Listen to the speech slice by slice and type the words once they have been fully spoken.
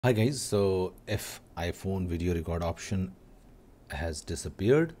Hi guys, so if iPhone video record option has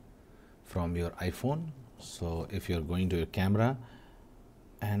disappeared from your iPhone, so if you're going to your camera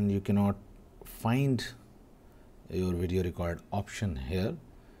and you cannot find your video record option here,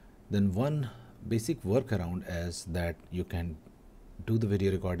 then one basic workaround is that you can do the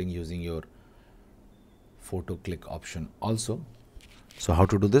video recording using your photo click option also. So how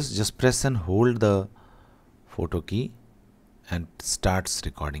to do this? Just press and hold the photo key and starts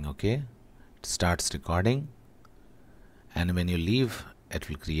recording. Okay, it starts recording, and when you leave it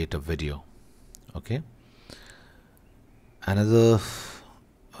will create a video. Okay, another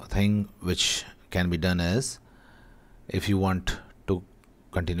thing which can be done is, if you want to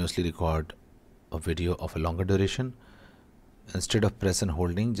continuously record a video of a longer duration, instead of press and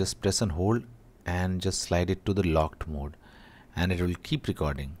holding, just press and hold and just slide it to the locked mode, and it will keep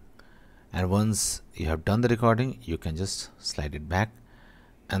recording. And once you have done the recording, you can just slide it back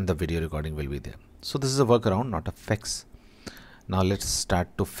and the video recording will be there. So this is a workaround, not a fix. Now let's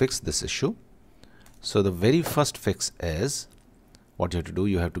start to fix this issue. So the very first fix is, what you have to do,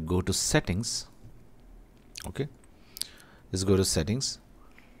 you have to go to settings. Okay, just go to settings,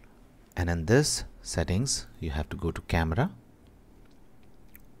 and in this settings you have to go to camera.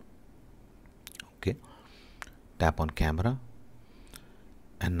 Okay, tap on camera,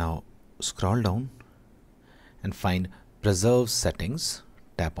 and now scroll down and find preserve settings,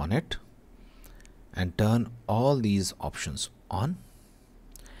 tap on it and turn all these options on,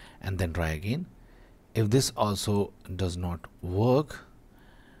 and then try again. If this also does not work,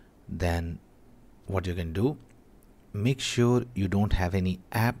 then what you can do, make sure you don't have any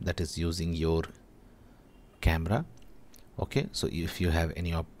app that is using your camera. Okay, so if you have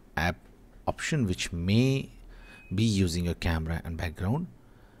any app option which may be using your camera and background,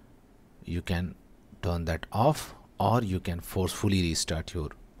 you can turn that off, or you can forcefully restart your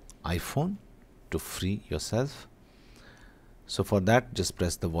iPhone to free yourself. So for that, just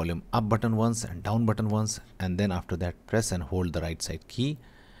press the volume up button once and down button once, and then after that press and hold the right side key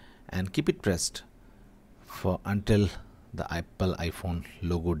and keep it pressed for until the Apple iPhone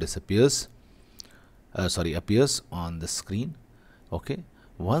logo disappears, appears on the screen. Okay,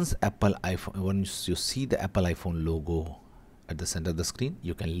 once you see the Apple iPhone logo at the center of the screen,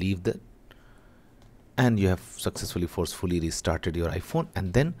 you can leave that, and you have successfully forcefully restarted your iPhone,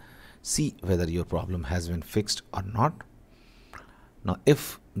 and then see whether your problem has been fixed or not. Now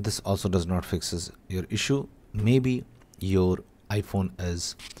if this also does not fixes your issue, maybe your iPhone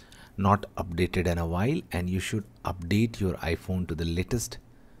is not updated in a while, and you should update your iPhone to the latest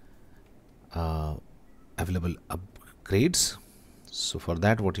available upgrades. So for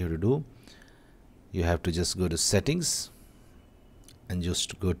that, what you have to do, you have to just go to settings and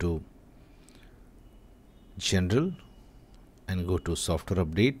just go to general and go to software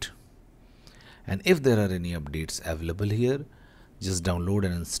update, and if there are any updates available here, just download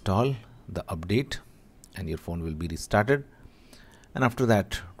and install the update and your phone will be restarted, and after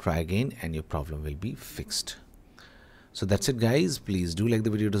that try again and your problem will be fixed. So that's it guys, please do like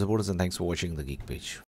the video to support us, and thanks for watching the Geek Page.